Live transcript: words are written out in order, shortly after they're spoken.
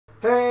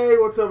Hey,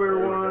 what's up,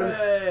 everyone?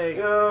 Hey!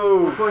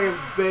 Yo! We're playing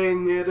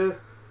Bayonetta.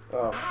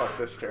 Oh, fuck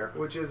this chair.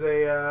 Which is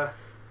a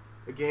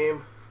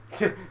game.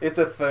 It's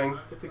a thing.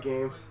 It's a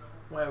game.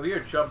 Wow, we are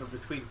jumping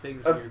between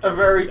things.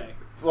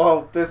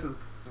 Well, this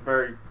is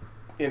very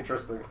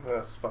interesting.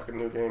 That's a fucking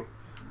new game.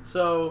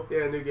 So...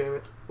 Yeah, new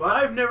game. Well,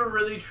 I've never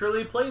really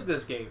truly played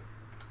this game.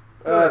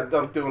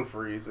 I'm doing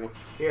for easy.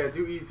 Yeah,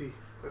 do easy.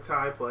 That's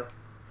how I play.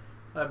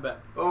 I bet.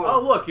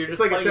 Oh, look, you're just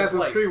it's like playing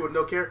Assassin's light. Creed with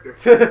no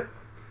character.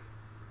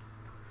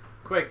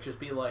 Quick, just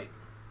be light.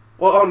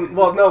 Well,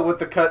 no, with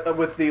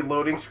the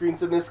loading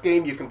screens in this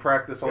game, you can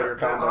practice all your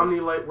combos.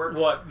 Omni-Light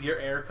works. What, your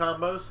air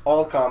combos?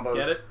 All combos.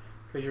 Get it?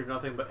 Because you're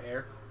nothing but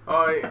air.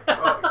 Oh,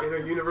 in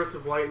a universe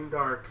of light and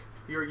dark,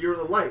 you're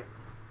the light.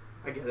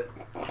 I get it.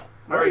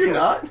 No, you're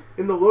not.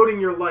 In the loading,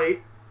 you're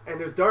light, and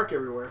there's dark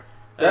everywhere.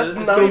 That's The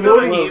not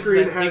loading close.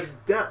 screen has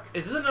depth.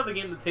 Is this another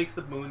game that takes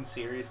the moon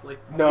seriously?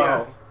 No.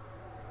 Yes.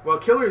 Well,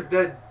 Killer's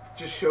Dead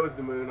just shows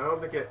the moon. I don't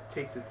think it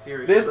takes it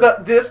seriously.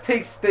 This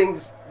takes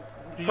things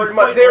pretty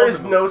much. There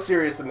is no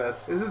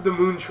seriousness. This is the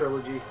Moon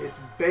trilogy. It's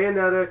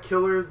Bayonetta,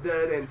 Killer's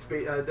Dead, and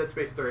Dead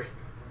Space 3.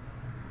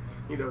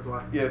 He knows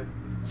why. Yeah.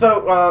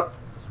 So,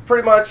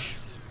 pretty much,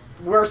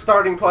 we're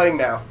starting playing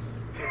now.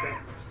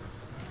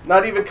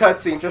 Not even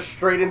cutscene, just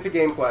straight into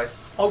gameplay.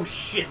 Oh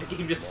shit, the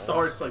game just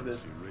starts like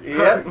this.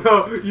 Yep.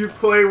 No, you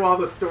play while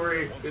the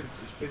story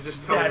is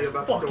just telling you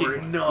about the story.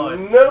 That's fucking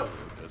nuts. Nope.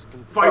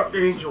 Fight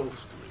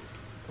angels.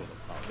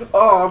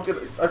 Oh,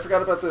 I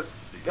forgot about this.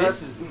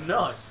 This is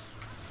nuts.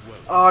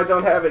 Oh, I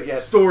don't have it yet.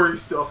 Story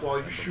stuff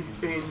while you shoot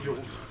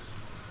angels.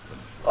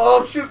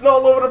 Oh, I'm shooting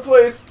all over the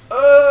place.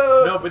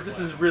 No, but this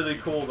is really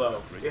cool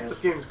though. Yeah, this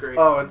game's great.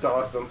 Oh, it's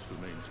awesome.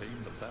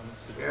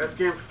 Yeah, this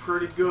game's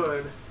pretty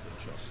good.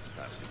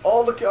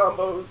 All the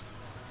combos.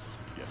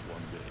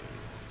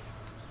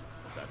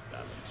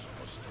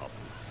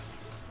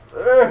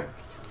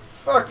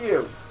 Fuck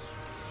you.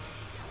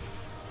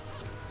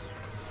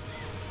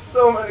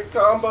 So many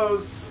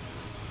combos.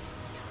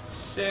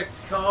 Sick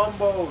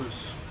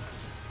combos.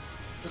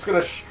 Just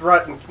gonna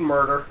strut and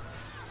murder.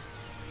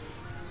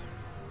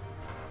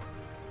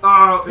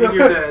 Oh, and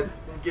you're dead.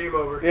 Game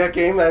over. Yeah,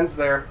 game ends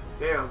there.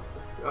 Damn.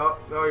 Oh,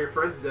 no, your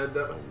friend's dead,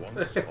 though.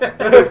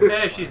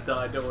 Yeah, she's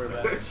died. Don't worry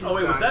about it. Oh,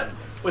 wait,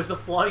 was the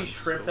flying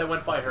shrimp that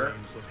went by her?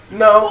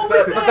 No, What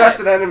was but that? that's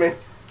an enemy.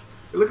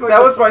 It looked like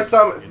That was my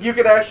summon. You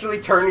can actually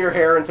turn your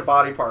hair into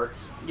body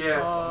parts. Yeah,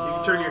 you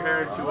can turn your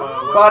hair into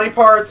Body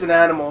parts and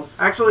animals.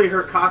 Actually,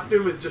 her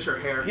costume is just her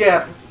hair.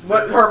 Yeah,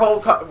 what her whole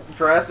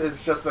dress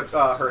is just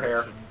her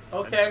hair.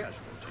 Okay,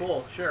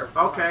 cool, sure.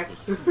 Okay.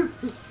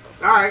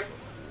 Alright.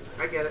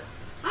 I get it.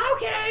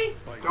 Okay.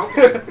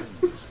 Okay.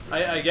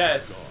 I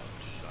guess.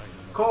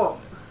 Cool.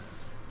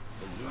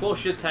 Cool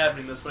shit's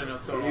happening. That's what I know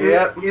what's going on.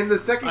 Yep. In the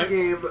second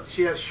game,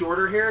 she has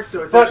shorter hair,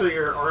 so it's But- actually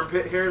her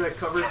armpit hair that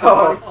covers her Oh.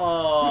 body.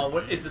 Oh,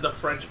 what is it? The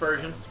French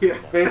version? Yeah.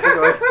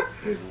 Basically.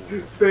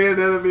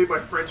 Bayonetta made by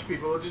French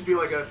people. It'll just be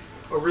like a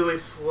really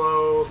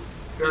slow,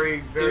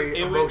 very It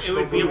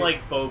emotional would be movie.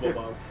 like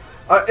Bobobo.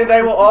 And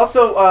I will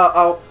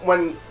also,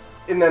 when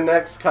in the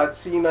next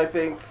cutscene, I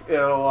think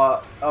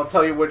I'll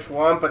tell you which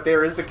one. But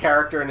there is a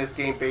character in this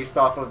game based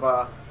off of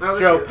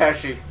Joe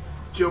Pesci.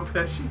 Joe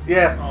Pesci.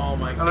 Yeah. Oh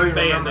my I god, don't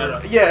even remember.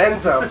 Bayonetta. Yeah,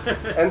 Enzo.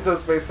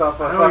 Enzo's based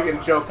off of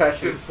fucking Joe It's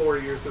been Pesci. 4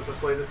 years since I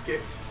played this game.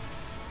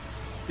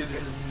 Dude,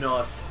 this is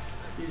nuts.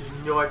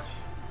 He's nuts.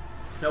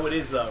 No, it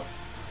is though.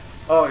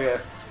 Oh yeah.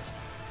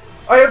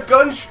 I have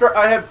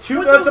I have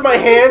two guns in my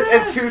hands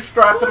and two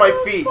strapped to my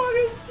feet. What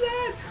the fuck is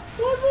that?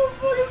 What the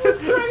fuck is the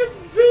dragon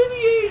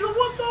baby angel?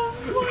 What the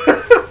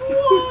fuck?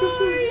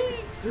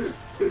 Why?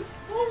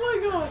 Oh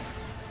my god.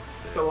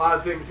 There's a lot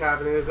of things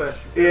happening. There's a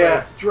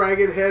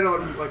dragon head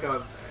on like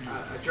a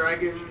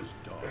dragon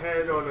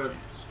head on a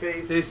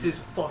face. This is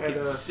fucking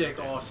And, sick,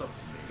 awesome.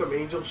 Some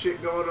angel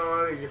shit going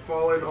on, and you're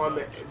falling on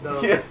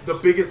the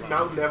biggest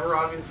mountain ever,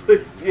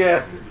 obviously.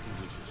 Yeah.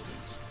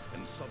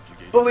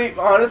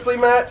 Honestly,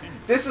 Matt,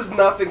 this is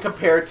nothing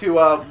compared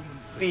to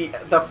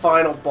the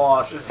final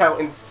boss. Just how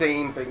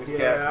insane things Yeah,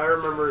 get. I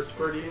remember. It's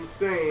pretty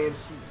insane.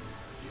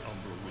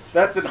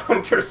 That's an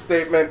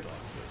understatement.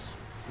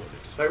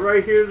 Like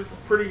right here, this is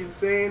pretty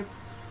insane.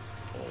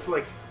 It's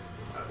like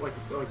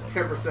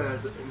 10%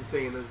 as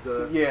insane as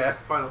the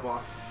final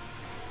boss.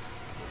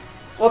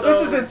 Well,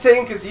 this is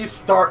insane because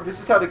this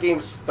is how the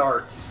game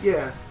starts.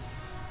 Yeah.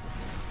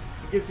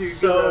 It gives you a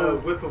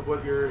good whiff of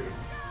what you're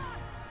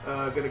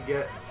gonna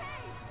get.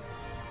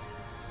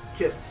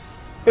 Kiss.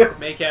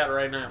 Make out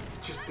right now.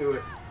 Just do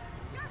it.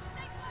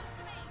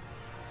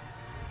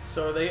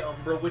 So are they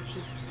Umbra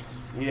witches?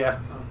 Yeah.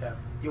 Okay.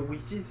 You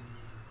witches?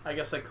 I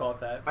guess I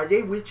caught that. Are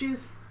they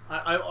witches?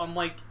 I'm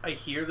like, I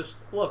hear this.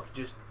 Look,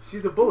 just...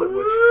 She's a bullet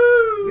witch.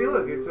 See,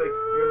 look, it's like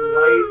you're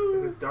light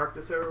and there's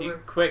darkness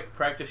everywhere. Quick,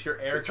 practice your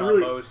air It's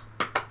really- combos.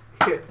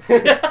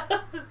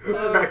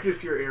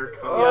 Practice your air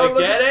combo. Oh,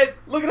 Get it?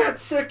 Look at that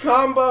sick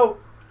combo.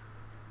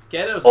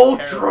 Get it? Was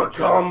Ultra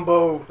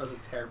combo. That was a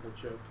terrible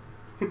joke.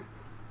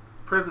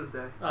 Present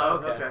day. Oh,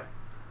 okay.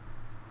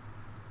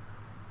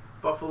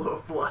 Buffalo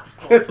of Blood.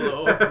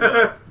 Buffalo of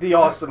Blood. The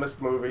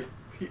awesomest movie.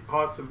 The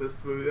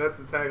awesomest movie. That's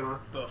the tagline.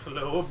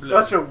 Buffalo.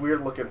 Such a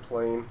weird looking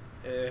plane.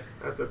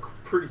 That's a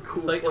pretty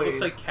cool plane. It looks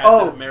like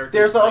Captain America.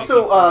 There's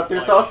also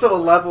a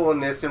level in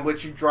this in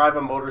which you drive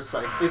a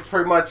motorcycle. It's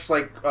pretty much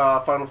like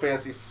Final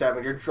Fantasy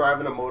VII. You're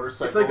driving a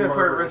motorcycle. It's like that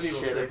part of murdering Resident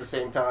Evil shit 6 at the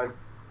same time.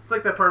 It's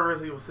like that part of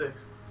Resident Evil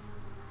 6.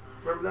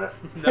 Remember that?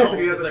 No,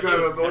 you have to that drive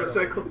game a was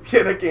motorcycle.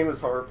 Yeah, that game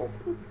is horrible.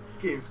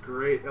 Game's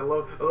great. I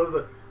love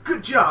the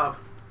good job.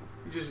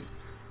 You just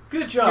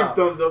good job.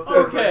 give thumbs up. To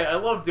Okay, I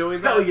love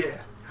doing that. Hell yeah.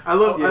 I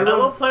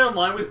love playing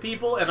online with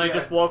people, and I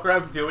just walk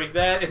around doing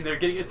that, and they're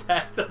getting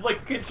attacked. I'm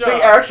like, good job.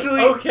 They actually,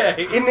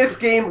 okay. In this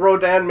game,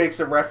 Rodan makes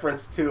a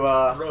reference to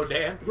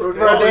Rodan.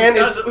 Rodan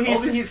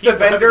he's the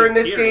vendor in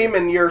this game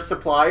and your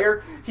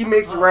supplier. He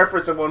makes a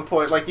reference at one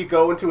point, like you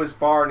go into his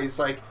bar and he's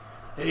like,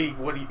 "Hey,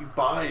 what are you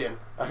buying?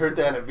 I heard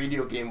that in a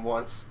video game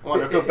once. I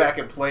want to go back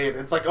and play it."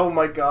 It's like, oh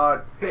my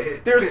god,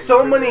 there's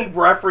so many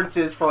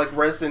references for like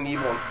Resident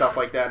Evil and stuff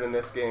like that in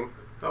this game.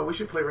 Oh, we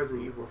should play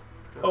Resident Evil.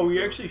 Oh,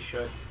 we actually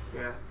should.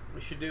 Yeah. We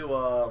should do,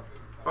 on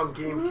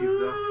GameCube,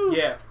 though.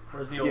 Yeah.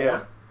 Resident Evil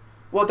 1.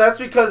 Well, that's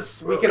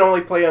because we can only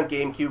play on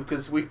GameCube,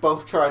 because we've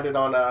both tried it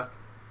on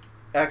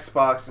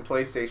Xbox and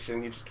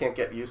PlayStation. You just can't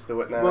get used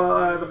to it now.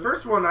 Well, the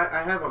first one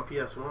I have on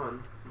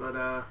PS1,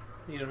 but,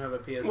 you don't have a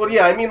PS1? Well,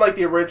 yeah, I mean like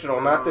the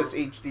original, not this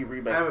HD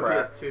remake I have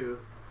crap. a PS2.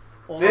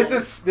 Well, This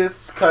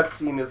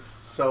cutscene is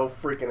so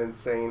freaking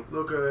insane.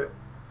 Look at it.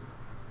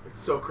 It's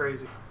so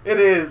crazy. It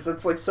is.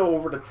 It's like so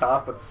over the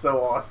top, but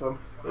so awesome.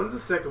 When's the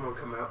second one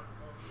come out?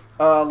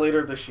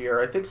 Later this year.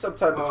 I think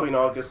sometime between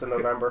August and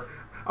November.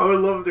 I would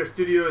love if their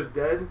studio is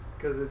dead,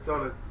 because it's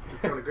on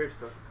a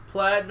gravestone.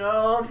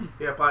 Platinum.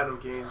 Yeah, Platinum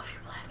Games. Love you,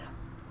 Platinum.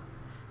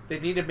 They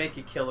need to make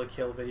a Kill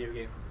video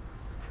game.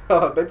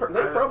 They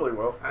probably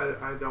will.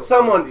 I don't.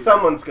 Someone's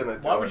gonna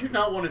do Why it. would you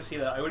not want to see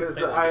that? I would.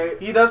 Because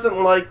he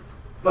doesn't like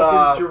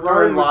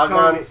Gurren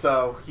Lagann,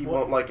 so he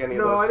won't like any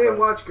of those. No, I didn't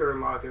watch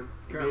Gurren Lagann.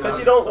 Because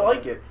you don't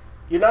like it.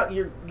 You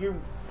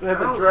have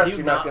addressed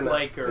you're not gonna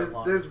like Gurren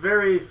Lagann. There's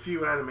very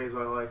few animes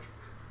I like.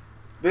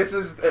 This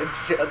is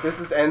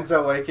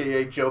Enzo,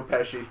 aka Joe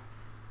Pesci.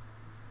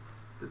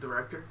 The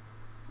director?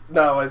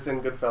 No, as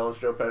in Goodfellas,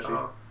 Joe Pesci.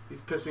 Oh,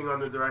 he's pissing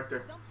on the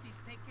director.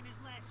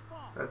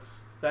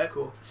 That's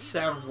cool.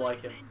 Sounds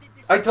like him.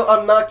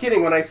 I'm not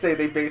kidding when I say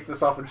they based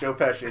this off of Joe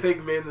Pesci.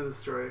 Pigman the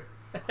Destroyer.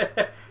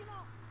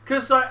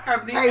 Because I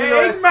have the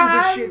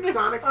Eggman. Shit,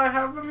 Sonic. I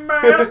have a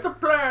master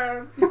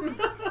plan.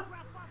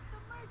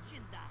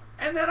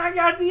 And then I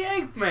got the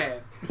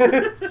Eggman.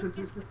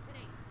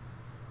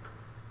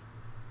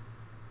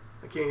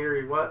 I can't hear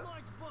you. What?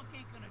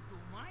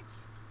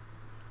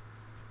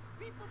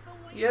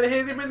 You gotta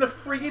hit him in the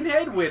freaking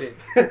head with it.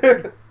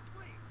 Did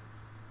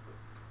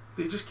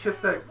you just kiss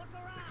that?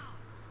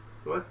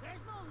 What?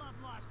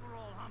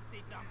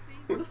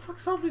 Who the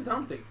fuck's Humpty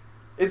Dumpty?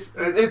 It's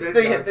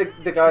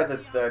the guy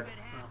that's dead.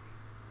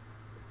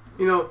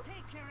 You know,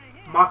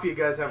 Mafia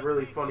guys have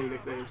really funny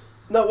nicknames.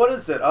 No, what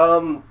is it?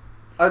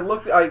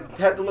 I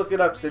had to look it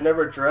up because they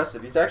never addressed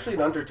it. He's actually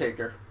an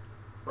Undertaker.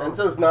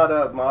 Enzo's not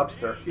a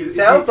mobster. He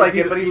sounds like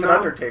it, but he's an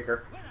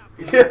Undertaker.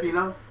 He's a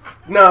phenom?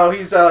 No,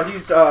 he's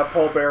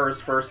Paul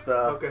Bearer's first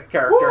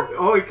character. Woo!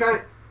 Oh, he kind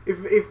of,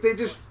 if they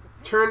just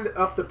turned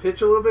up the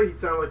pitch a little bit, he'd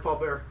sound like Paul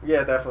Bearer.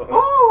 Yeah, definitely.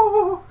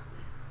 Oh,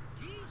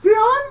 the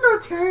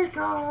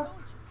Undertaker.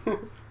 If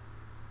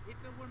it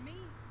were me,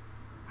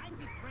 I'd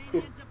be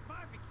praying ends up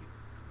barbecue.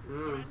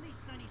 Or at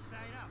least sunny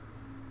side up.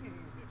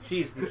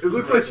 Jeez, It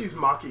looks like she's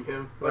mocking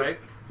him. Right?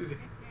 She's,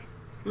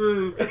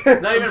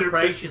 not even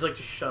praying, she's like,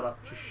 just shut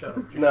up, just shut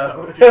up, just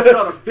No. shut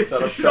up,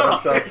 just shut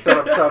up, Shut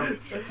up.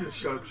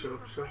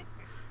 Shut up.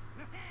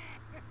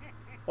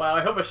 Wow,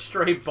 I hope a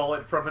stray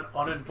bullet from an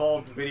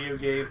uninvolved video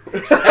game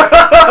just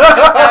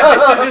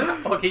happens to just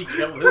fucking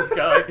kill this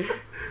guy.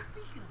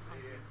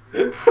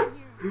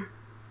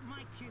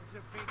 My kids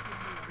are baking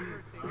me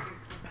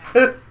a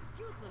birthday.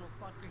 Cute little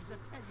fuckers, I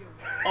tell you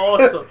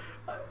what. Awesome.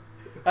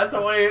 That's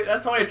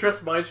how I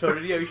address my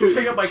children. Yeah, you should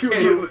check out my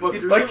kids.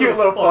 These My cute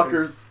little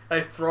fuckers.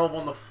 I throw them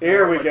on the floor.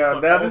 Here we like go.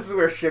 football. Now this is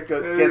where shit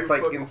gets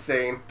like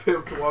insane.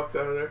 Pimps walks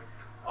out of there.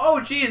 Oh,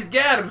 jeez,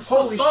 Gad, I'm so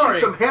Holy sorry.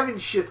 shit, some heavy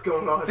shit's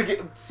going on. To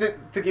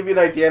give you an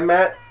idea,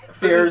 Matt,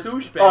 there's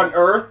on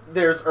Earth.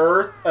 There's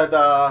Earth.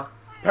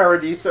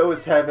 Paradiso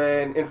is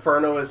heaven.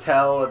 Inferno is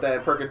hell. And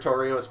then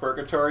Purgatorio is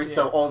purgatory. Yeah.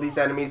 So all these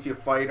enemies you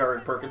fight are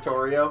in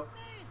Purgatorio.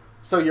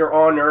 So you're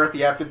on Earth,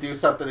 you have to do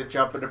something to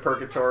jump into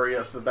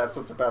Purgatorio, so that's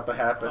what's about to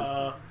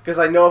happen. Because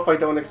I know if I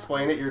don't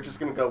explain it, you're just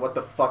going to go, what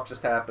the fuck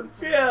just happened?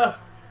 Yeah.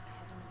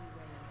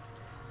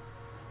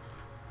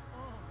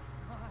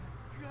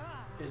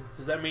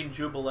 Does that mean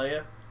Jubilee?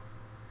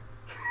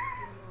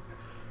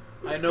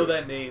 I know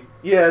that name.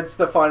 Yeah, it's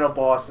the final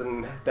boss,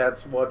 and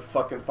that's what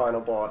fucking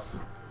final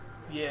boss.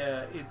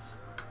 Yeah, it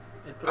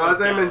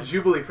I meant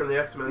Jubilee from the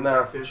X-Men.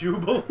 No.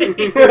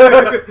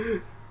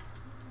 Jubilee?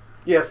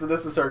 Yeah, so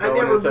this is her going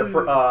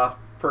into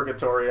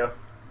Purgatorio.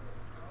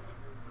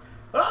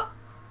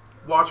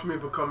 Watch me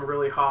become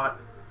really hot.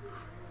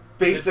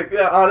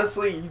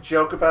 Honestly, you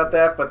joke about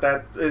that, but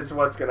that is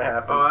what's going to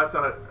happen. Oh, that's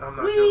not. I'm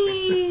not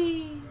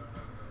joking.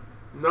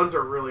 Nuns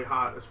are really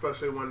hot,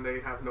 especially when they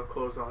have no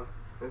clothes on.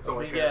 It's all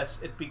hair. Yes,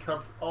 it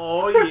becomes.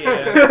 Oh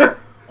yeah.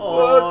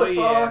 What the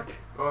fuck?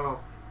 Oh.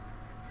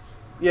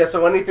 Yeah,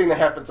 so anything that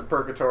happens in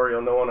Purgatorio,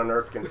 no one on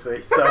Earth can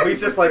see. So he's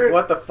just like,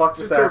 what the fuck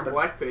just happened?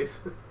 Blackface.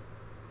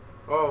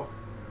 Oh.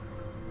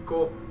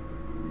 Cool.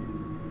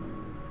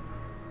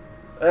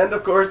 And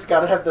of course,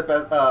 gotta have the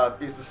best,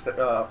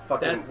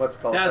 fucking, what's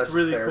it called? That's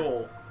really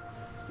cool.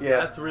 Yeah.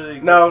 That's really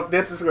cool. No,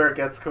 this is where it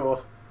gets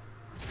cool.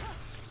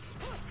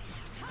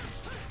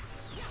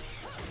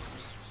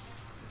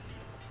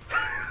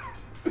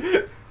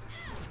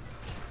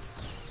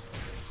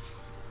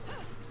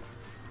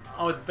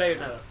 Oh, it's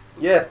Bayonetta.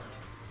 Yeah.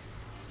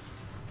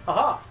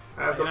 Aha!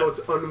 I have the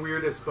most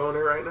unweirdest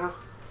boner right now.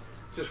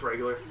 It's just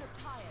regular.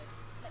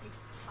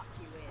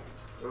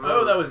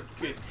 Oh, that was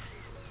good.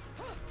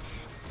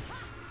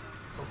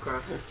 Okay.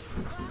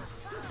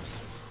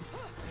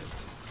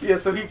 Yeah,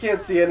 so he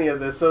can't see any of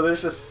this, so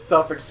there's just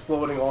stuff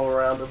exploding all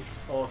around him.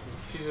 Awesome.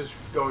 She's just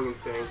going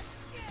insane.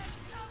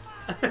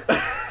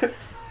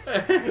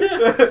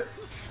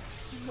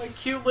 My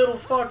cute little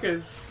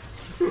fuckers.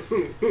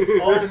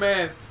 Oh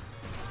man.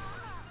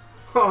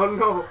 Oh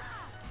no.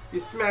 You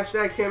smash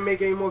that, can't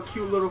make any more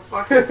cute little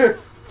fuckers.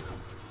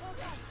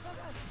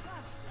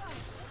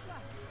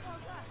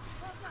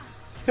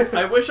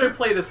 I wish I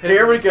played this.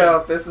 Here we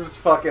go. This is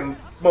fucking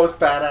most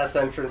badass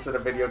entrance in a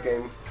video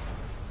game.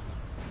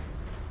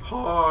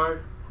 Hi.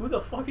 Who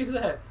the fuck is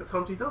that? That's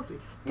Humpty Dumpty.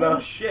 No. Oh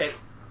shit.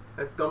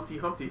 That's Dumpty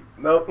Humpty.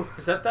 Nope.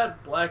 Is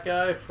that black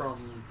guy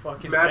from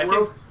fucking Mad Tekken?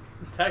 World?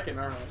 Tekken,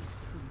 alright.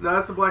 No,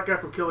 that's the black guy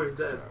from Killer's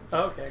Dead.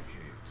 Oh, okay.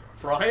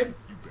 Brian?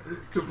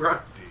 Brian.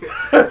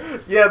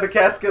 Yeah, the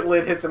casket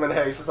lid hits him in the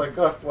head. He's just like,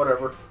 oh,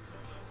 whatever.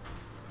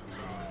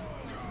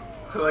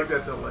 I like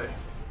that delay.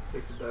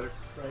 Makes it better.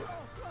 Right.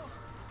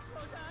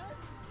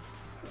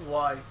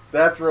 Why?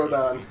 That's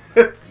Rodon.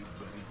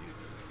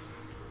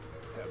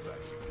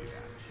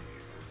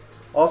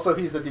 Also,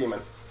 he's a demon.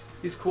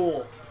 He's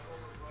cool.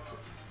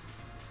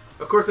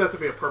 Of course, it has to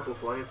be a purple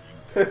flame.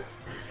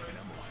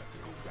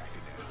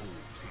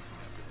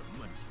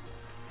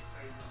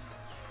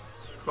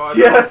 Oh,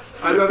 Yes!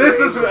 I thought This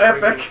the is angel was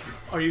epic! ringing.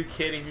 Are you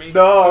kidding me?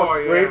 No! Oh,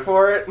 yeah. Wait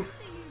for it.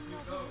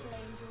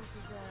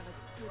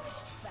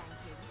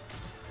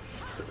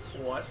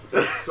 What?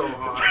 That's so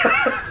hot.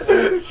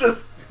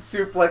 Just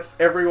suplexed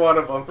every one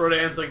of them.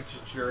 Rodan's like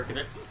just jerking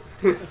it.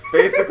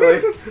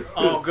 Basically.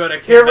 Oh, good. I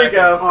can't. Here we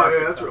go. Oh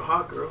yeah, that's real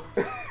hot, girl.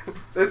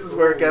 This is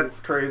where it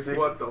gets crazy.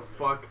 What the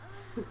fuck?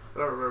 I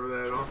don't remember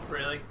that at all.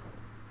 Really?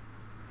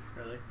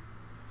 Really?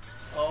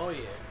 Oh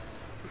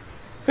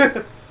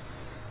yeah.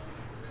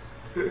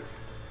 You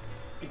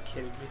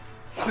kidding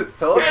me?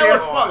 Told Yeah, you.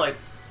 look,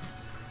 spotlights.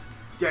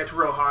 That's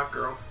real hot,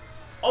 girl.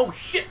 Oh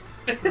shit!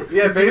 Yeah, Did you do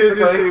the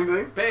basically. same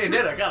thing?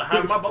 Bayonetta, I gotta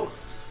hide my boat.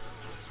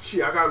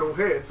 Shit, I got no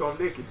hair, so I'm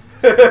naked.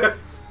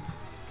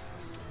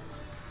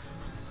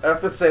 I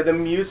have to say, the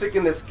music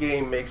in this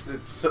game makes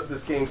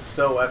this game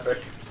so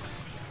epic.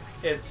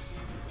 It's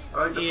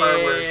I like the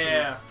part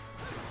where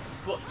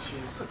butts.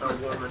 she's a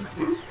woman.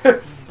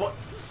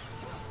 Butts.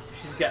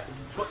 She's got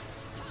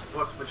butts.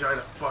 What's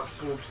vagina? Butts,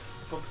 boobs.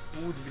 Butts,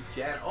 boobs,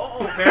 vagina. Oh,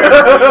 Barry,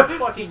 are you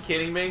fucking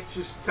kidding me?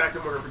 She's attacked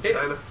him with her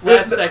vagina.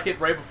 Last second,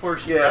 right before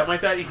she Yeah. grabbed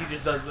like that, he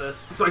just does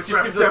this. He's like, He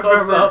just "Best gives a death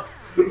thumbs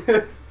ever."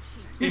 up.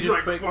 He's just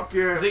like, quick. fuck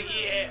yeah. He's like,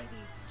 yeah.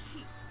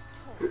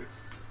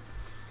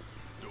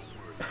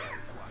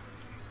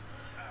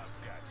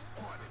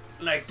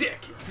 Like dick.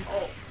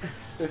 Oh.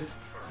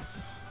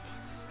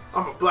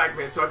 I'm a black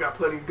man, so I got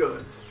plenty of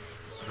guns.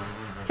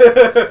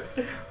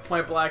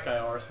 My black eye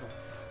arsenal.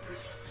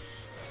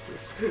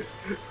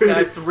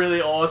 That's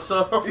really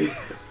awesome.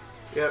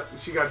 Yep,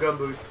 she got gun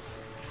boots.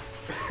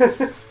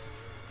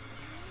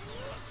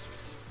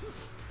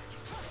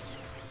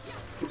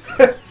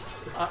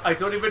 I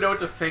don't even know what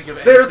to think of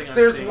anything.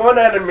 There's one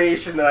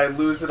animation that I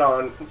lose it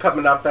on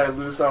coming up that I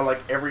lose it on like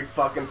every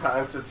fucking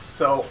time. So it's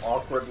so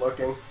awkward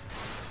looking.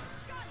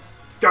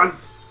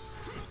 Guns!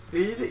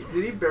 Did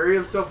he bury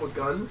himself with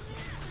guns?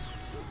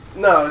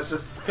 No, it's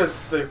just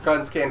because the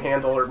guns can't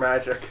handle her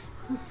magic.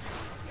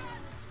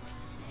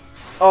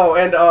 Oh,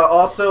 and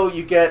also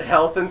you get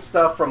health and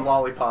stuff from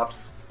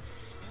lollipops.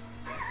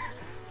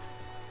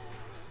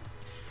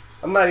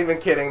 I'm not even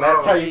kidding.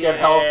 That's how you get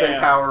health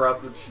and power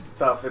up and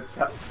stuff. It's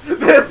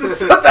this is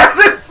that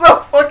is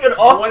so fucking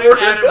awkward.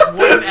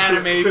 One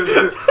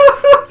animation.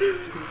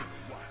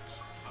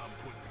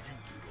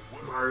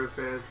 Mario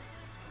fan.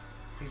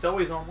 He's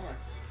always online.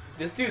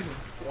 This dude's.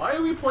 Why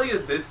are we playing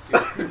as this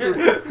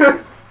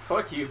dude?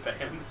 Fuck you,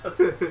 man.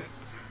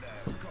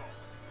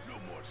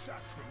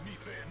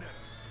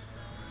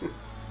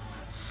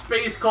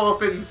 Space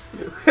coffins.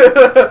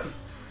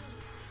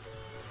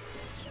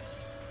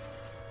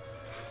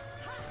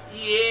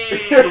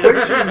 Yeah. The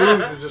way she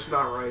moves is just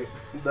not right.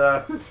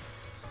 Nah.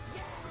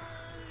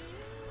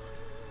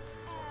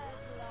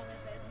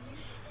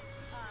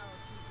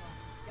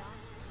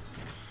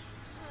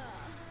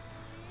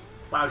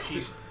 Wow,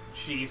 she's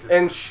Jesus.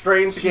 And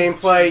strange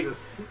gameplay,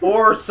 Jesus.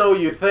 or so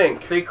you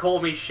think. They call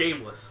me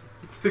shameless.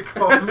 They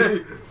call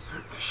me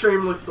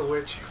Shameless the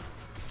Witch.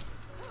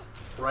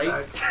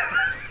 Right?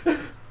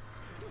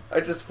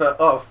 I just felt.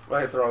 Oh,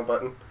 I hit the wrong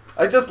button.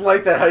 I just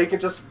like that how you can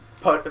just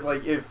put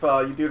like if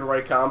you do the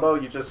right combo,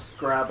 you just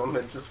grab them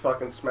and just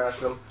fucking smash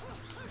them.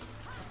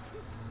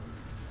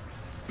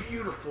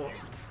 Beautiful.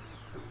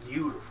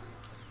 Beautiful.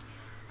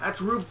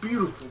 That's real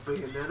beautiful,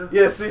 Bayonetta.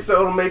 Yeah, see,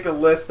 so it'll make a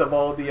list of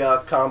all the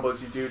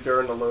combos you do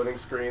during the loading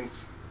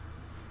screens.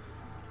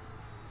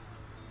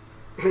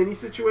 Any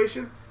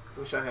situation?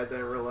 Wish I had that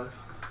in real life.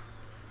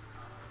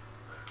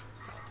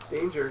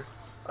 Danger.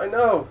 I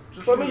know.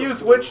 Just let me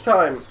use Witch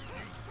Time.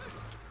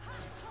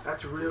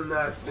 That's real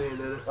nice,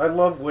 Bayonetta. I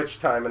love Witch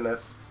Time in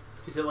this.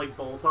 Is it like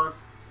bolt on?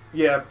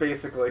 Yeah,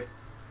 basically.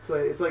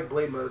 It's like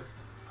Blade mode.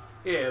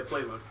 Yeah,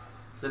 play mode.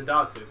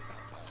 Zendatsu.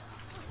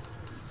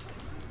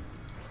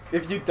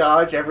 If you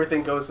dodge,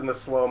 everything goes into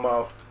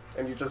slow-mo.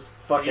 And you just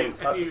fucking...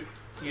 You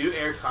do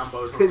air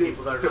combos on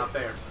people that are not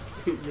there.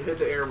 You hit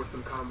the air with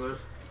some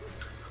combos.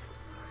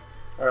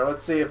 Alright,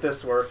 let's see if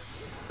this works.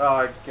 Oh,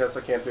 I guess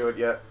I can't do it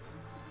yet.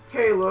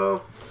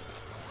 Halo.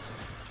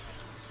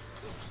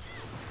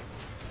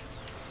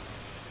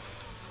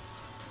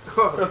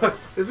 Oh,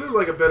 this is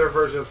like a better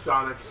version of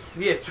Sonic.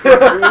 Yeah,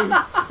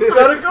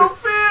 Gotta go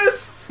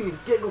fist!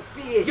 Get go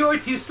fist. You're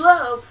too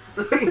slow.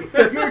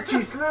 You're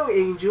too slow,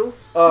 Angel.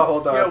 Oh,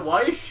 hold on. Yeah,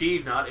 why is she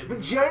not in?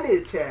 Vagina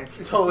attack.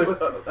 Totally.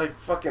 I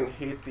fucking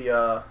hate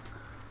the.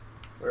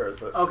 Where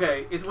is it?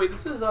 Okay, wait.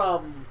 This is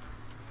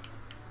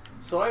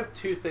So I have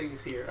two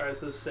things here. All right,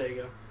 so this is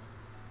Sega.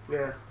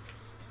 Yeah.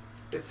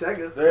 It's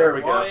Sega. There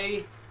we go.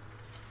 Why?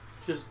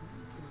 Just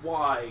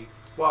why?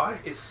 Why?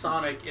 Is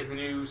Sonic in the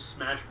new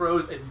Smash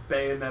Bros. And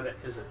Bayonetta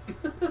isn't?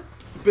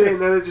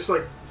 Bayonetta just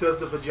like does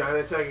the vagina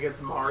attack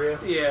against Mario.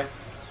 Yeah.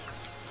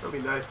 That'd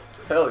be nice.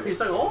 Hell yeah.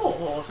 He's like,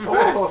 oh.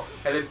 Oh.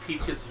 And then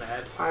Peach gets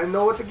mad. I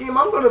know what the game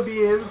I'm gonna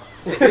be in.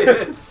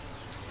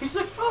 He's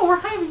like, oh, we're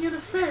having an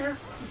affair.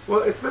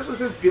 Well, especially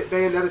since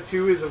Bayonetta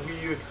 2 is a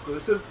Wii U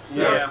exclusive.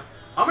 Yeah.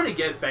 I'm gonna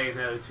get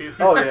Bayonetta too.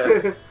 Oh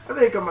yeah. I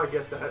think I might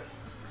get that.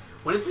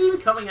 When is it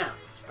even coming out?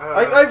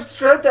 I've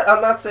said that.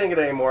 I'm not saying it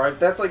anymore.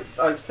 That's like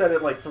I've said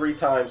it like 3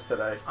 times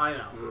today. I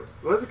know.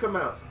 When does it come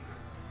out?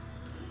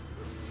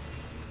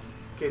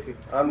 Casey.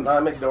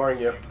 I'm ignoring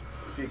you.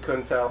 If you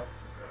couldn't tell.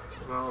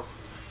 Wow.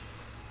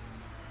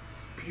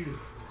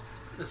 Beautiful.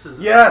 This is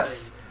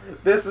Yes.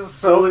 This is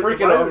so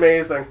freaking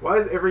amazing. Why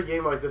does every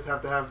game like this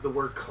have to have the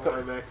word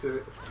climax in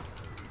it?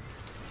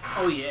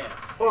 Oh yeah.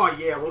 Oh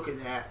yeah, look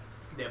at that.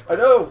 Yep. I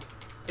know.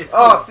 It's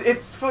Oh,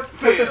 it's fucking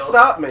because it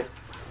stopped me.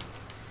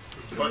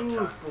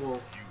 Beautiful.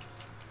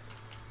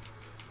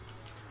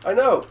 I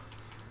know.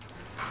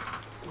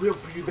 Real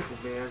beautiful,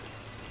 man.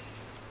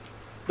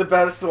 The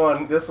best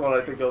one, this one,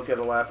 I think you'll get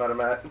a laugh out of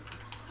Matt.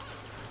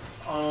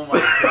 Oh my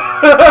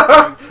god.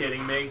 Are you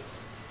kidding me?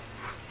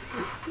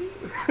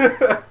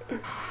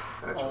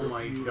 That's Oh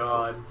my beautiful.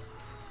 god.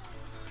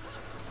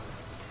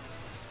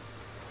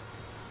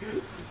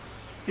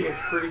 It's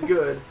pretty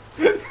good.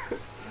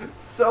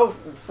 So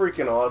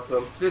freaking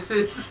awesome. This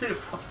is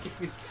fucking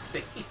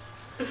insane.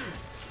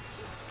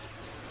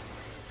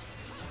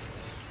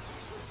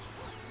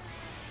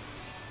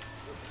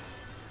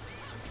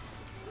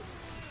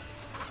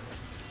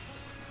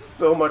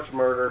 So much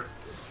murder.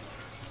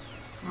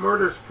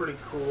 Murder's pretty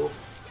cool.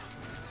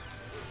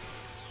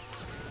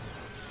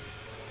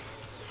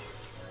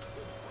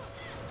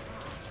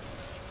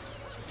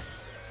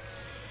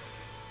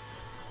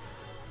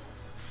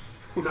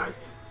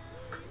 Nice.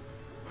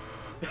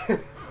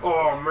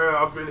 Oh man,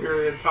 I've been here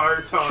the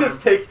entire time.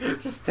 Just take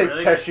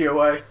Really? Pesci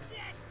away.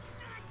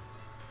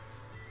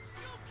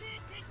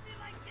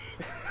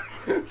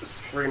 Just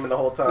screaming the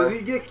whole time. Does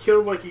he get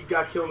killed like he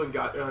got killed in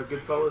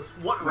Goodfellas?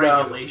 What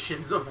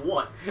regulations of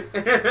what?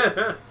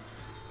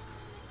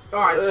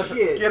 Oh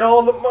shit! Get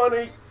all the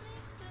money.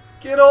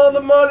 Get all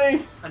the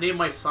money. I need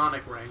my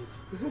Sonic rings.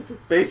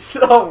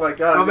 Oh my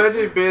god.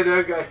 Imagine if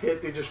Bayonetta got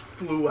hit, they just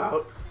flew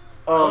out.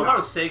 I love how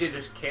Sega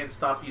just can't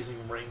stop using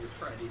rings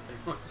for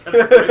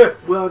anything.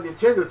 Well,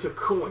 Nintendo took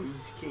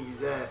coins. You can't use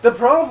that. The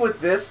problem with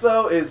this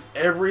though is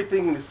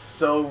everything is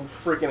so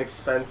freaking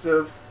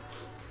expensive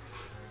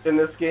in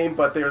this game,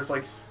 but there's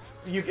like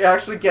you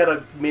actually get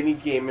a mini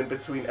game in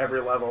between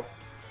every level.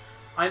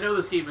 I know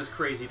this game is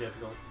crazy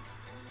difficult.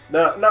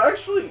 No,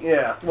 actually,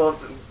 yeah. Well,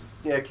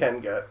 yeah, it can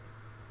get.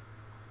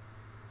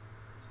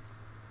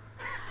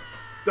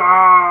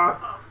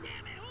 Ah!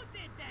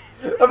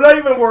 I'm not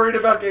even worried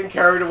about getting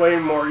carried away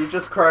anymore. You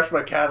just crashed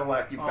my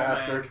Cadillac, you Oh,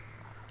 bastard.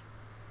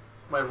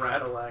 Man. My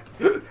Radillac.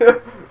 Haven't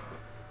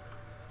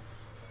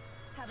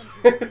you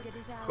figured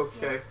it out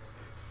Okay. yet?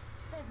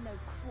 There's no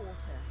quarter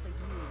for you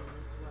in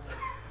this world.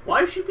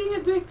 Why is she being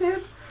a dick to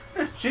him?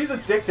 She's a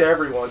dick to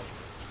everyone.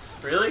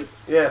 Really?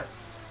 Yeah.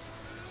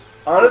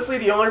 Honestly,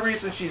 the only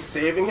reason she's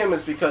saving him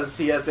is because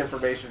he has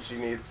information she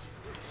needs.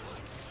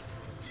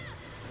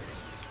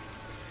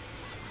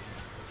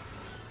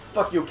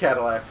 Fuck you,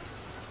 Cadillacs.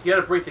 You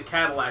gotta break the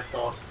Cadillac,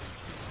 boss.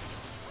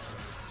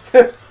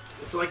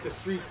 It's like the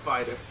Street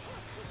Fighter.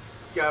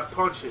 You gotta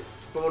punch it.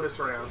 Bonus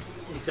round.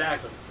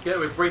 Exactly.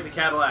 We break the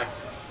Cadillac.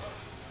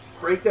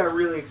 Break that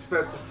really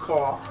expensive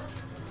car.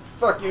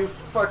 Fuck you,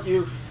 fuck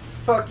you,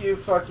 fuck you,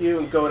 fuck you,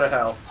 and go to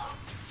hell.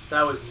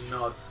 That was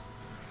nuts.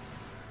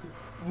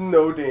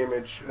 No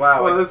damage.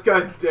 Wow. Well, this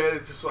guy's dead.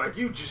 It's just like,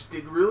 you just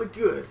did really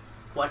good.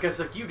 Like I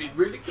said, you did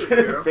really good,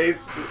 girl.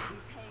 Basically.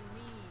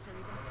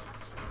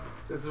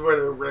 This is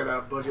where they ran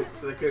out of budget,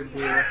 so they couldn't do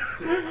that.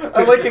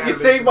 I like it. You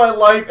saved my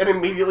life and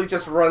immediately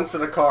just runs to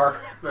the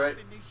car. Right.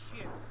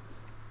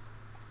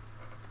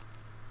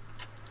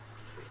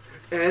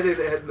 Ed and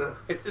Edna.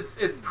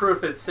 It's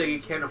proof that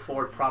Sega can't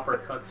afford proper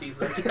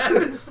cutscenes, I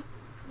guess.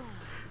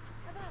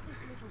 About this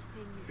little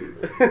thing you've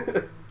been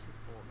to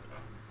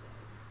formula, so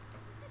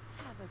let's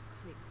have a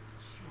quick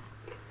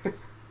chat.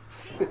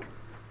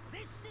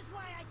 This is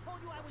why I told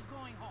you I was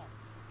going home.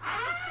 I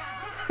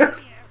got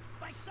hit here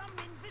by some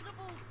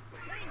invisible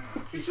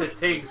thing. He said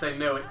things, I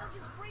know it.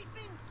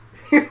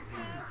 Briefing.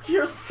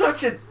 You're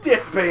such a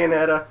dick,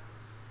 Bayonetta.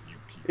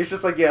 It's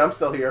just like, yeah, I'm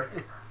still here.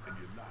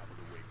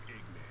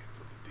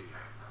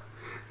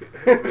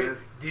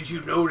 Did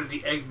you know that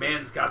the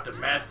Eggman's got the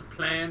master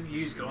plan?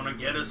 He's gonna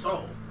get us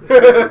all.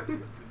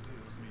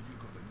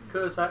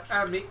 Cause I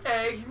am the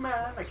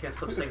Eggman. I can't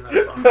stop singing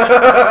that song.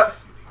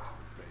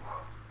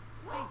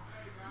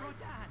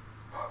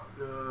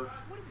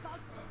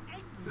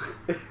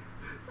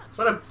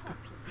 What a...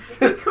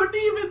 They couldn't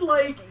even,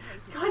 like...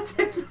 God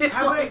damn it.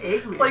 How about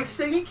Eggman? Like,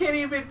 Sega can't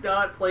even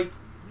not, like...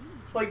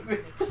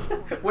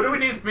 What do we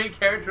name the main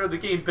character of the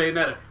game,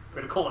 Bayonetta?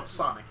 We're gonna call her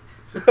Sonic.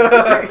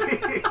 Alright,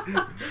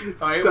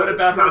 what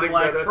about her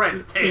black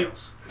friend,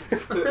 Tails?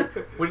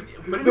 Would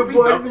it be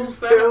Knuckles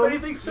that or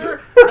anything, sir?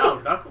 No,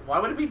 Knuckles. Why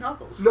would it be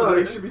Knuckles? No,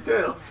 it should be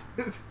Tails.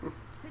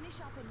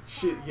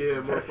 Shit,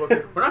 yeah,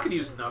 motherfucker. We're not gonna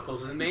use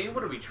Knuckles as a name.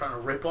 What are we trying to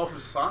rip off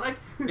of Sonic?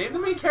 Name the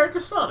main character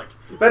Sonic.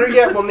 Better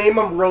yet, we'll name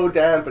him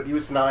Rodan, but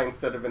use an I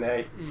instead of an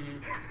A.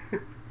 Mm-hmm.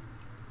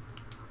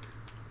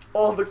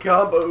 All the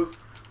combos.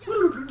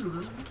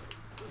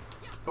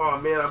 Oh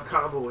man, I'm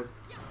comboing.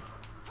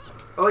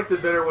 I liked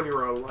it better when you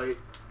were on light.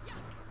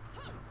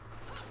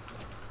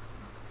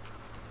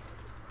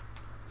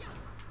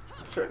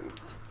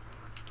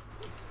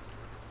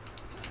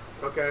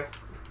 Okay.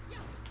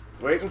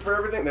 Waiting for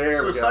everything? There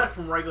So we go. aside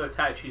from regular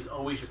attack, she's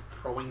always just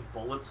throwing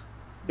bullets.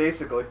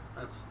 Basically.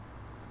 That's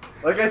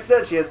Like I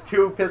said, she has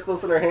 2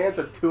 pistols in her hands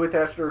and 2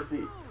 attached to her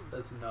feet.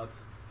 that's nuts.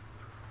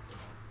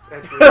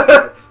 That's really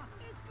nuts.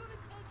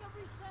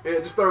 Yeah,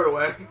 just throw it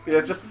away.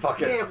 Yeah, just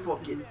fuck it. Yeah,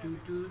 fuck it.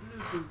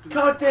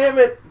 God damn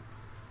it!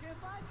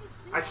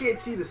 I can't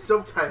see the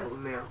subtitles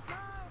now.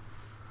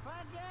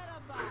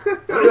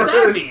 What does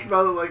that mean?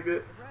 Smell it like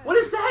that. What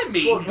does that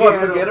mean? What,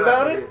 forget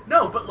about it?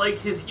 No, but like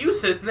his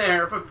use in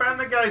there, if I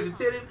found the guys who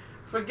did it,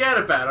 forget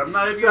about it. I'm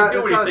not even going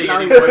to do anything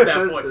anymore at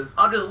that point.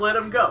 I'll just let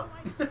him go.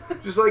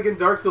 Just like in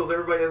Dark Souls,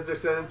 everybody ends their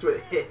sentence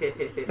with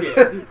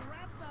Yeah.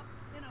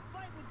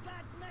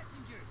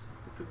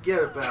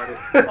 Forget about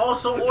it.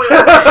 Also, oil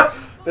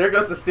tanks. There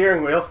goes the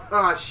steering wheel.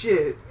 Ah,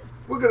 shit.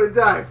 We're gonna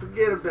die.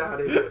 Forget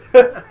about it.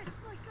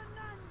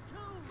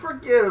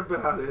 Forget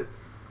about it.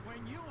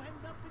 When you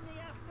end up in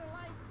the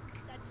afterlife,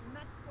 that's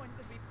not going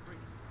to be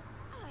pretty.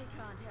 I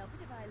can't help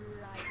it if I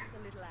like the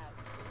little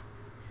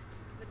outfits.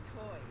 The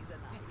toys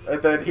are nice.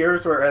 And then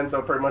here's where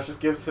Enzo pretty much just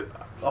gives a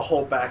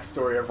whole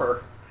backstory of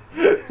her. I'm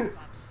stuck in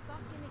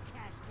a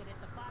casket at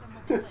the bottom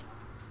of the lake.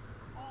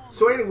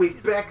 So anyway,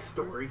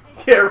 backstory.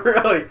 Yeah,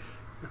 really.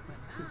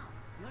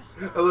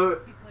 I love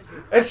it.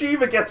 And she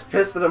even gets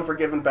pissed at him for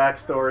giving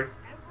backstory.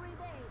 Every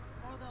day,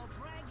 or they'll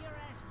drag your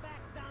ass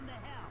back down to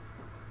hell.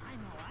 I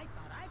know I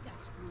thought I got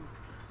screwed,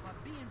 but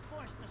being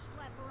forced to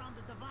slap around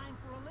the divine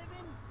for a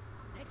living,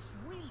 that's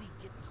really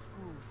getting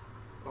screwed.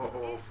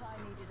 Uh-oh. If I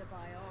needed a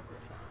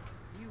biographer,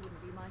 you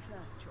wouldn't be my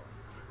first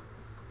choice.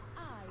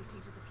 I see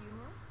to the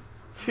funeral.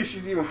 See,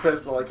 she's even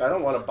pissed. Like, I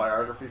don't want a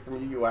biography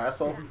from you, you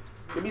asshole.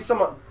 Give me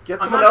someone.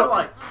 Get I'm someone not else.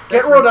 gonna lie.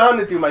 Get Rodan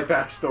to do my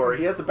backstory.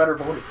 He has a better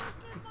voice.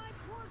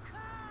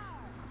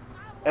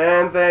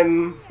 And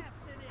then.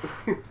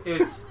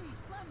 It's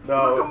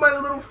No. Look at my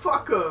little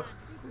fucker.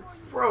 It's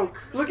broke.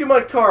 Look at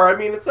my car. I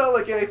mean, it's not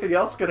like anything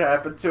else could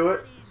happen to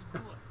it.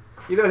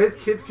 You know, his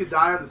kids could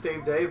die on the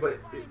same day, but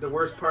the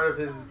worst part of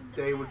his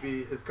day would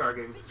be his car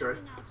getting destroyed.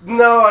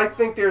 No, I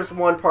think there's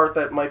one part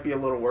that might be a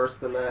little worse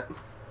than that.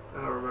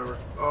 I don't remember.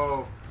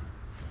 Oh.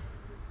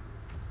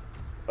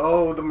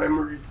 Oh, the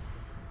memories.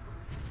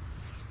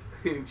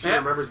 She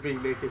remembers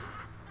being naked.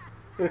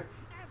 After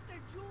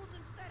jewels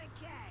instead of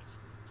cash,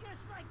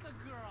 just like a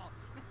girl.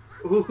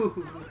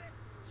 Ooh.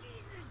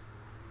 Jesus,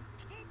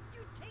 can't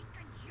you take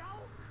a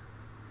joke?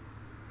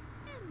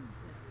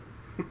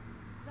 Enzo,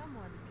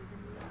 someone's given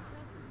you a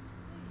present.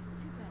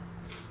 Too bad.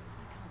 I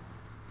can't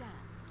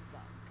stand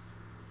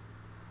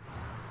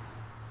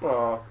bugs.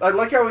 Aw. I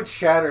like how it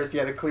shatters,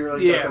 yet it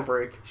clearly doesn't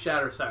break.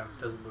 shatter sound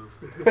doesn't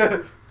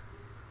move.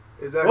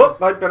 Is that?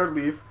 Whoops, I better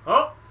leave.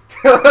 Oh,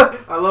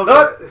 I love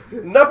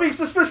that. Not being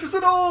suspicious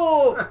at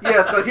all!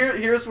 Yeah, so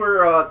here's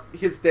where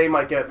his day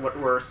might get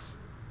worse.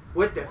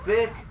 What the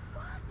fuck?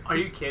 are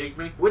you kidding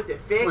me? What the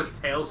fuck? Was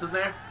Tails in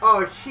there?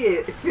 Oh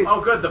shit.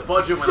 Oh, good. The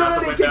budget went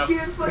out the Sonic, window. I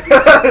can't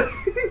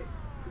fucking.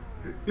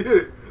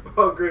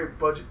 Oh, great.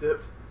 Budget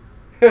dipped.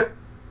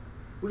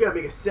 We gotta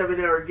make a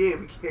 7-hour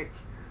game. We can't...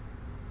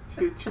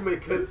 Too many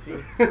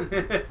cutscenes.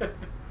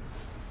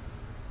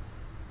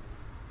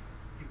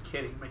 You're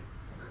kidding me.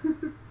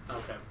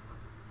 Okay.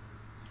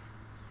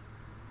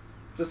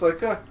 Just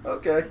like,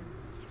 okay.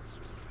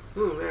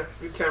 Yeah,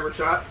 good camera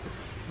shot.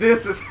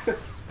 This is...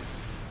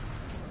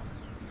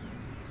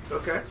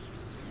 Okay.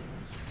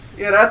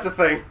 Yeah, that's a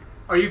thing.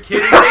 Are you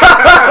kidding me?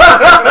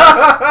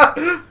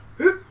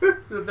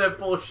 That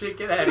bullshit,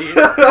 get out of here.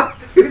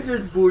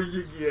 Just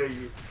bullshit, get out of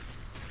here.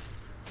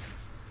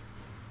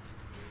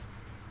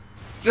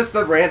 Just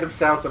the random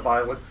sounds of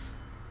violence.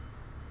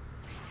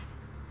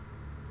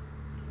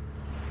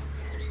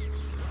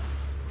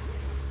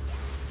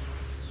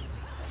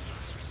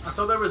 I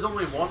thought there was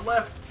only one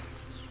left.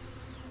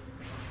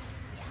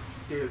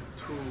 There's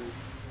 2.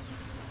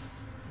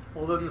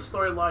 Well, then the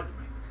story lied to me.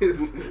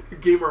 His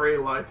gamer A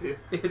lied to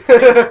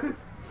you.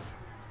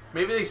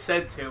 Maybe they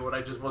said 2, and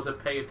I just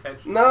wasn't paying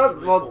attention. No,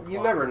 well,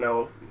 you never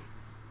know.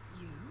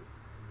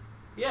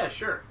 Yeah,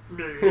 sure.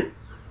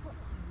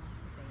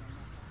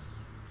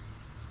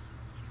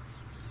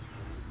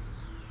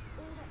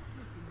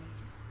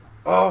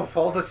 Oh,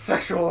 all the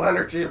sexual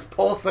energy is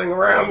pulsing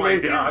around me. Oh my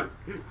god.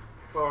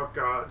 Oh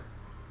god.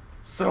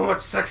 So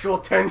much sexual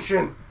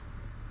tension.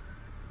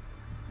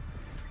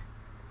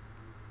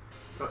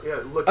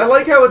 Yeah, look. I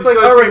like how it's like,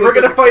 alright, we're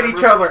gonna fight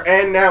each other,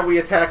 and now we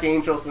attack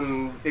angels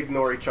and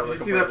ignore each other. Did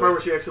you see that part where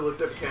she actually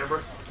looked at the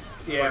camera?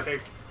 Yeah. Like, hey,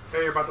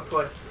 you're about to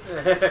play.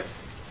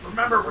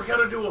 Remember, we're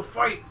gonna do a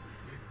fight.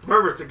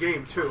 Remember, it's a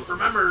game, too.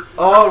 Remember.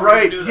 Oh,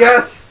 right,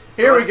 yes!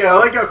 Here we go. I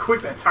like how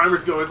quick that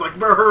timer's going. It's like,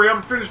 better hurry up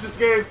and finish this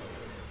game.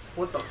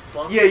 What the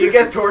fuck? Yeah, you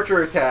get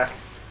torture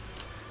attacks.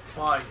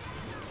 Why?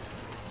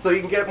 So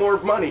you can get more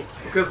money.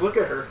 Because look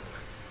at her.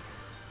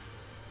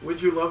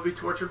 Would you love to be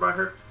tortured by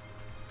her?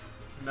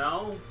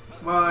 No.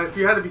 Well, if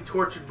you had to be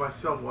tortured by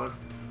someone.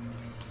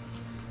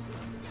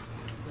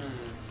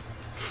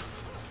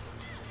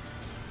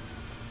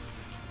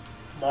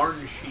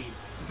 Martin Sheen.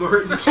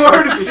 Martin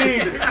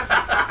Sheen.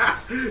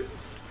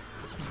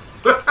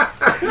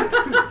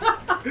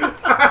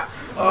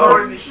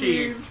 Martin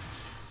Sheen.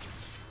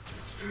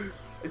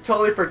 I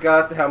totally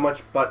forgot how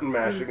much button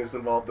mashing is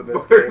involved in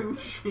this Martin game.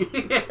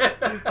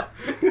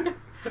 Sheen.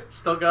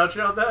 Still got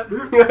you on that?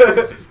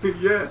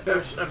 Yeah.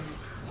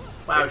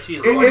 Wow,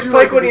 she's. It's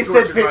like when he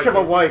said bitch of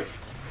a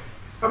wife.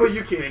 How about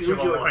you, Casey? Bitch Who of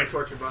would you a like to be wife.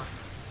 tortured by?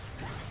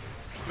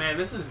 Man,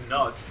 this is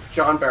nuts.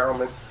 John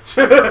Barrowman.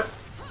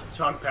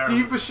 John Parra.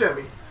 Steve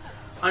Buscemi.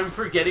 I'm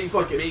forgetting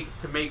Fuck to it.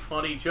 make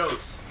funny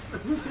jokes.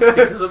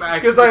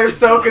 Because I am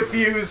so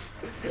confused.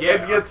 Yeah.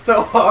 And yet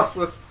so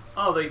awesome.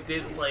 Oh, they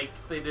did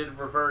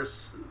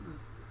reverse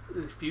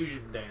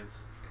fusion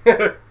dance.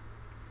 And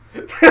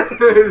then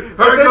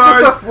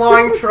just a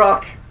flying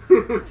truck.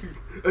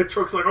 The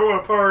truck's like, I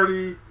want a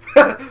party.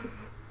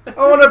 I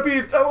want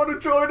to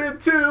join in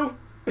too.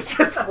 It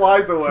just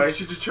flies away.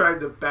 She just tried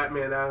to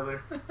Batman out of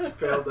there. She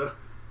failed though.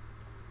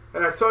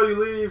 And I saw you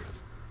leave.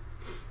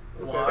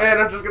 Why? And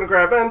I'm just gonna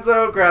grab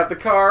Enzo, grab the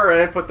car,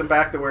 and put them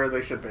back to where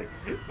they should be.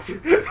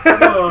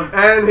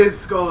 And his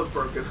skull is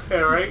broken.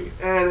 Yeah, right?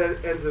 And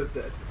Enzo's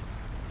dead.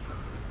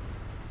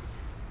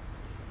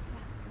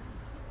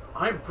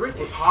 I'm British.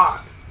 It was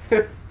hot.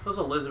 It was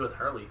Elizabeth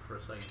Hurley for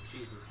a second.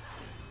 Jesus.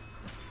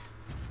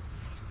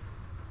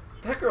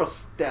 That girl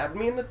stabbed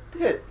me in the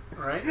tit.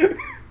 Right?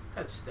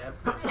 That stab.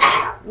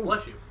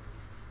 Bless you.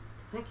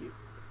 Thank you.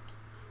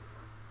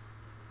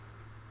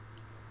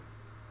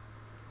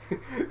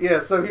 Yeah,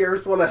 so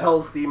here's one of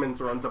Hell's Demons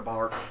runs a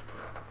bar.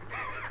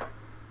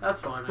 That's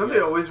fine. Don't they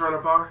always run a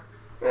bar?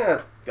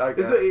 Yeah, I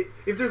guess.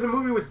 If there's a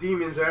movie with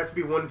demons, there has to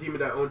be one demon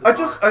that owns a bar.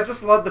 I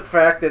just love the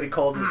fact that he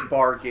called his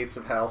bar Gates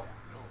of Hell.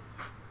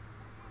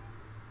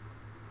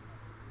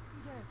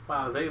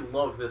 Wow, they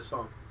love this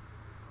song.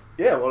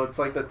 Yeah, well, it's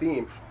like the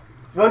theme.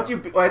 Once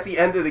at the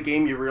end of the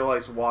game, you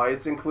realize why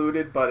it's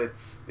included, but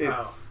it's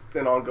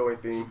an ongoing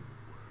theme.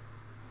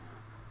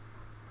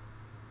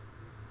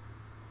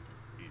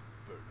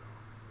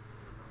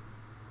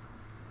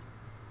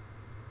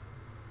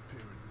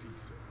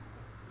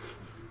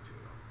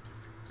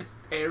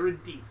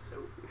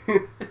 Paradiso.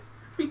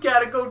 We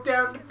gotta go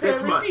down to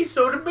That's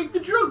Paradiso to make the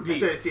drug deal.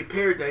 That's how I say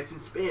paradise in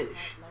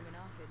Spanish.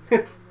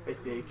 I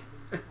think.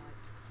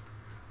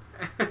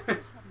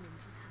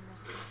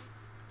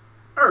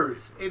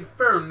 Earth,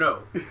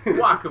 Inferno,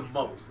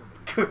 Guacamole.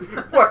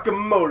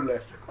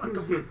 Guacamole.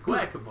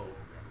 Guacamole.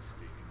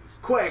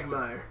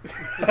 Quagmire.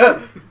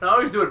 I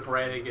always do it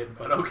Brannigan,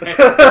 but okay.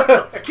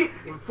 Kit,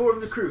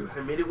 inform the crew.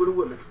 I made it with a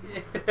woman.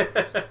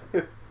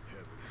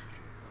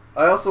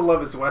 I also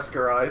love his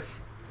Wesker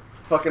eyes.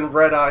 Fucking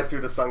red eyes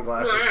through the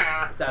sunglasses.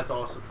 That's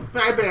awesome.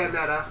 Bye,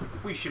 Bayonetta.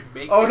 We should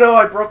make Oh no,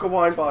 I broke a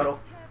wine bottle.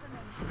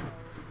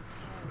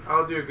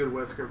 I'll do a good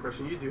Wesker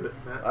impression. You do it,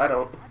 Matt. I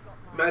don't.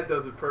 Matt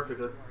does it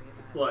perfectly.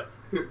 What?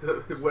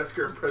 The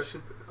Wesker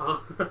impression.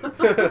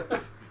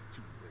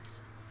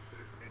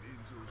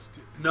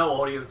 No,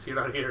 audience, you're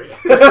not hearing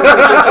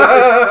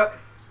it.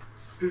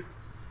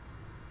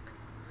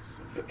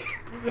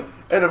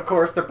 And then, of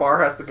course, the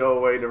bar has to go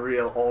away to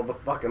reveal all the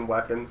fucking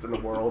weapons in the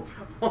world.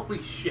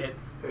 Holy shit.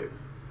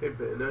 Hey,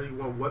 Bayonetta, you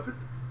want a weapon?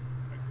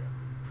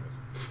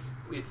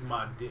 It's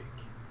my dick.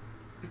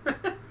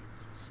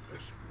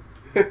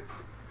 And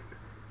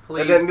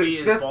Please then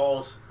be his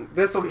balls.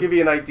 This will give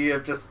you an idea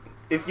of just,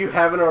 if you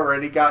haven't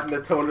already gotten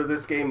the tone of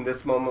this game,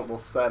 this moment will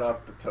set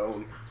up the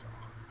tone.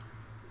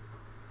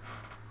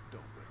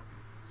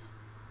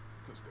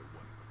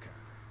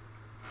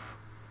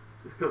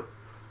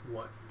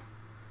 What?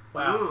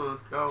 Wow.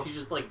 Oh.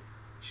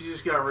 She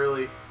just got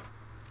really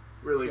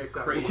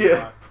excited. Crazy.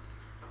 Yeah.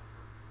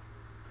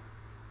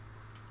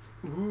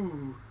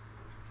 Ooh.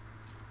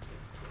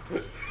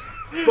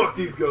 Fuck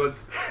these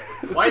guns.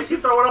 Why is he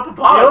throwing up a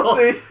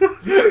bottle? You'll see.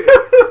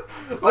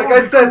 Like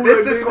I said,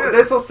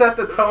 this will set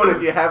the tone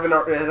if you haven't.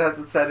 It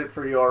hasn't set it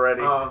for you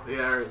already. Oh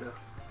yeah, I already know.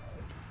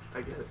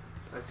 I get it.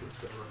 I see what's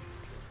going on.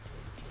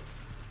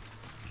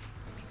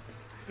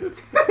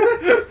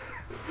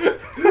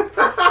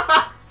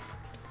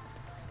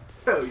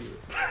 Hell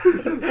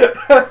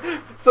yeah.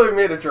 So we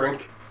made a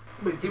drink.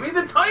 Give me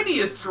the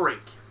tiniest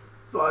drink.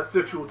 There's a lot of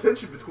sexual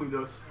tension between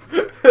us.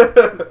 Then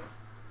again,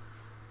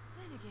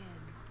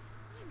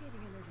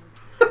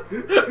 I'm getting a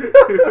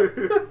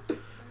little...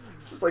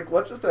 Just like,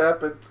 what just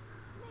happened?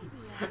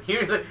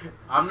 Here's a,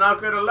 I'm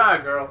not gonna lie,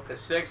 girl. As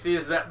sexy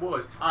as that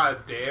was, I'm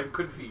damn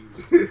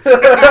confused. I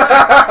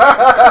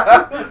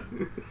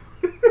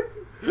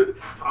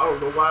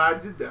don't know why I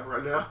did that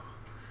right now.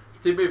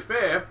 To be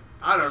fair,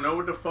 I don't know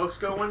what the fuck's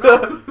going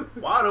on.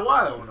 Why do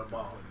I own a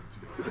ball?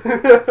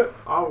 I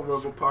don't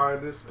remember pie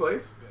in this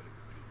place.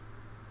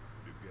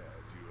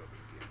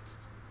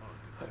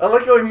 I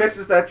like how he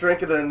mixes that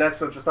drink and then the next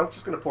one I'm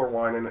just gonna pour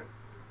wine in it.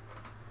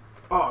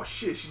 Oh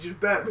shit, she just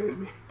Batmaned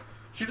me.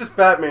 She just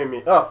Batman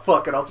me. Oh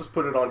fuck it, I'll just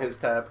put it on his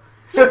tab.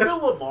 Is Bill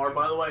Lamar,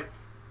 by the way?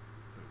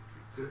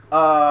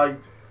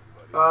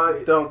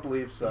 Don't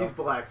believe so. He's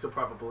black, so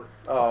probably.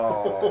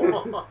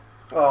 Oh.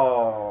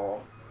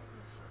 Oh.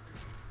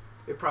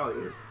 It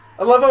probably is.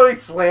 I love how he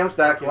slams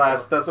that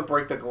glass, doesn't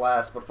break the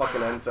glass, but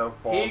fucking Enzo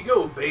falls. Here you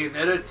go,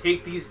 Bayonetta.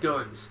 Take these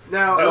guns.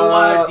 Now, no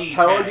ID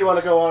how long tags. do you want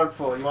to go on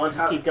for? You want to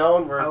just keep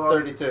going? We're at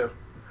 32.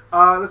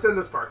 Let's end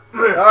this part.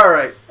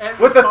 Alright. End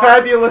With this the part.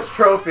 fabulous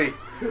trophy.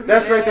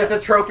 That's right, there's a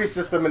trophy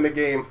system in the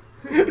game.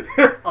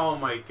 Oh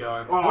my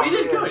god. Oh, we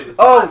did man. good.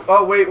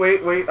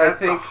 Wait. That's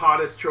the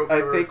hottest trophy I've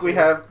I ever think we seen.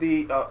 have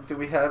the, do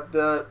we have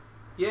the...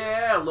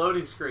 Yeah,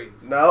 loading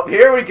screens. No,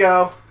 here we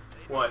go.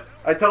 What?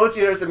 I told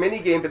you there's a mini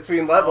game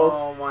between levels.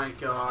 Oh my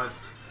god.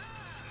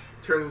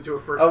 Turns into a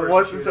first I person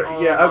wasn't. shooter.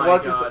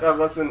 I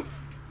wasn't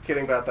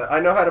kidding about that. I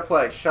know how to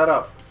play. Shut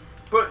up.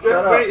 But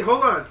Shut wait, up.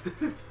 hold on.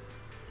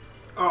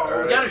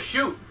 You gotta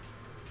shoot.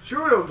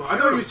 Shoot him. I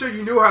thought you said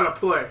you knew how to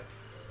play.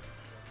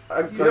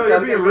 You're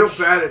You're being real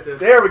bad at this.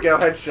 There we go.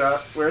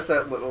 Headshot. Where's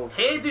that little?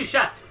 Hey, du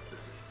shot.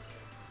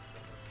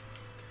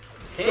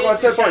 Hey, Come on,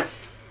 du 10 shot. points.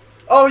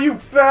 Oh,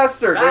 you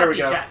bastard! There we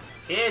Du go. shot.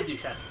 Hey, du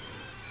shot.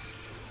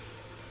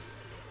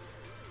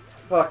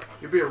 Fuck.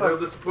 You're being real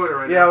disappointed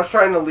right Yeah, I now. was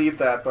trying to lead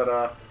that,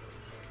 but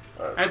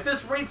At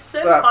this rate,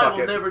 fuck Senpai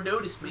will it. never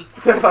notice me.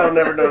 Senpai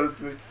never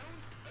noticed me.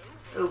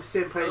 Oh,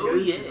 Senpai Oh,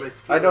 notices yeah. my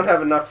skills. I don't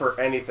have enough for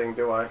anything,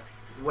 do I?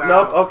 Wow.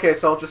 Nope. Okay,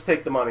 so I'll just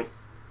take the money.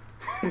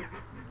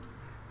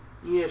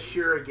 Yeah,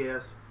 sure, I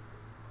guess.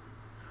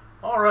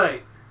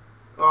 Alright.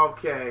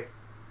 Okay.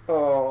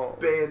 Oh.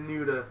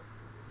 Bayonetta.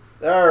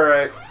 All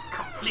right.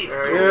 Complete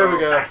There we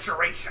go.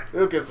 saturation.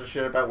 Who gives a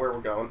shit about where we're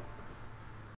going?